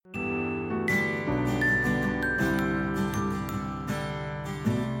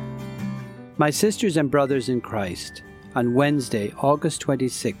My sisters and brothers in Christ, on Wednesday, August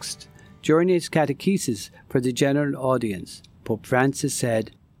 26th, during his catechesis for the general audience, Pope Francis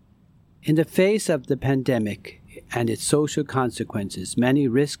said, "In the face of the pandemic and its social consequences, many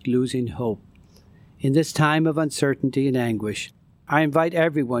risk losing hope. In this time of uncertainty and anguish, I invite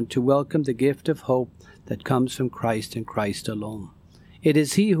everyone to welcome the gift of hope that comes from Christ and Christ alone. It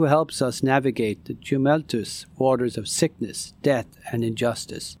is He who helps us navigate the tumultuous waters of sickness, death, and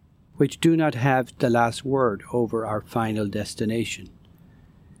injustice, which do not have the last word over our final destination.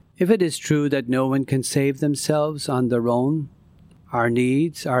 If it is true that no one can save themselves on their own, our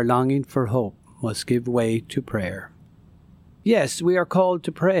needs, our longing for hope, must give way to prayer." Yes, we are called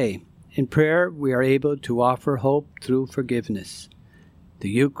to pray. In prayer, we are able to offer hope through forgiveness. The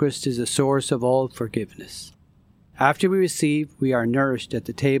Eucharist is the source of all forgiveness. After we receive, we are nourished at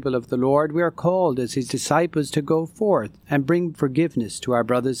the table of the Lord. We are called as His disciples to go forth and bring forgiveness to our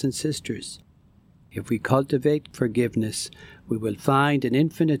brothers and sisters. If we cultivate forgiveness, we will find an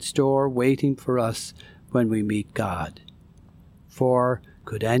infinite store waiting for us when we meet God. For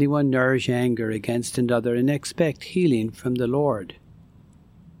could anyone nourish anger against another and expect healing from the Lord?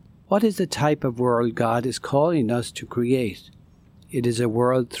 What is the type of world God is calling us to create? It is a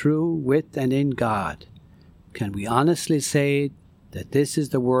world through, with, and in God. Can we honestly say that this is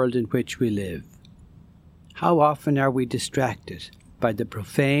the world in which we live? How often are we distracted by the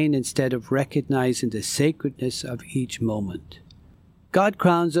profane instead of recognizing the sacredness of each moment? God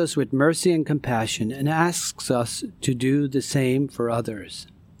crowns us with mercy and compassion and asks us to do the same for others.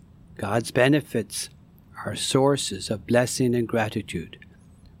 God's benefits are sources of blessing and gratitude.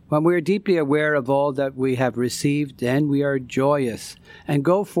 When we are deeply aware of all that we have received, then we are joyous and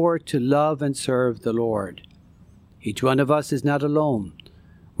go forth to love and serve the Lord. Each one of us is not alone.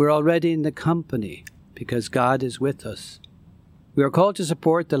 We're already in the company because God is with us. We are called to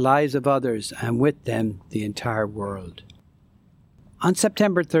support the lives of others and with them the entire world. On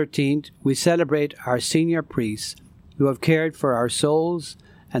September 13th, we celebrate our senior priests who have cared for our souls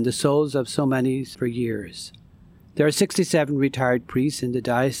and the souls of so many for years. There are 67 retired priests in the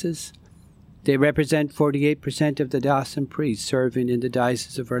diocese. They represent 48% of the diocesan priests serving in the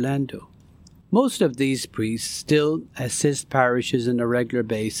Diocese of Orlando. Most of these priests still assist parishes on a regular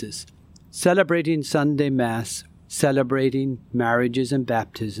basis, celebrating Sunday Mass, celebrating marriages and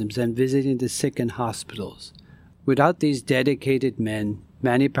baptisms, and visiting the sick in hospitals. Without these dedicated men,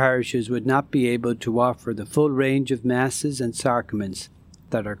 many parishes would not be able to offer the full range of Masses and sacraments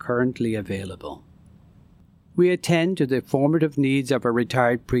that are currently available. We attend to the formative needs of our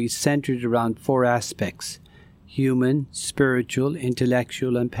retired priests centered around 4 aspects: human, spiritual,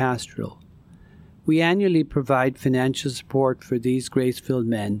 intellectual, and pastoral. We annually provide financial support for these grace-filled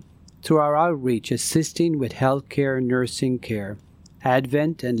men through our outreach assisting with health care, nursing care,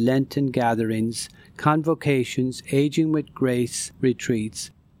 Advent and Lenten gatherings, convocations, Aging with Grace retreats,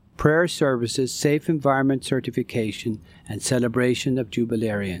 prayer services, safe environment certification, and celebration of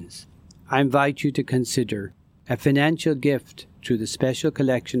jubilarians. I invite you to consider a financial gift through the special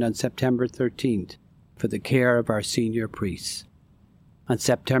collection on September 13th for the care of our senior priests. On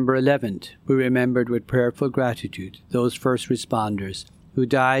September 11th, we remembered with prayerful gratitude those first responders who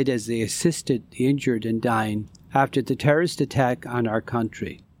died as they assisted the injured and dying after the terrorist attack on our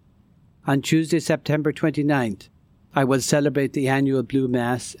country. On Tuesday, September 29th, I will celebrate the annual Blue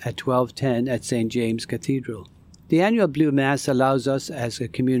Mass at 12:10 at St. James Cathedral. The annual Blue Mass allows us as a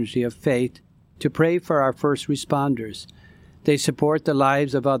community of faith to pray for our first responders. They support the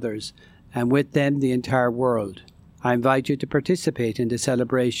lives of others, and with them the entire world. I invite you to participate in the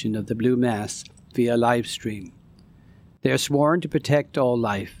celebration of the Blue Mass via live stream. They are sworn to protect all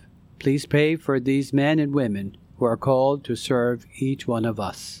life. Please pray for these men and women who are called to serve each one of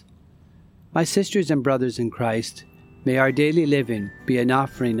us. My sisters and brothers in Christ, may our daily living be an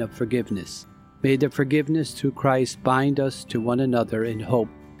offering of forgiveness. May the forgiveness through Christ bind us to one another in hope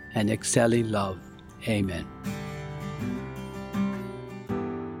and excelling love. Amen.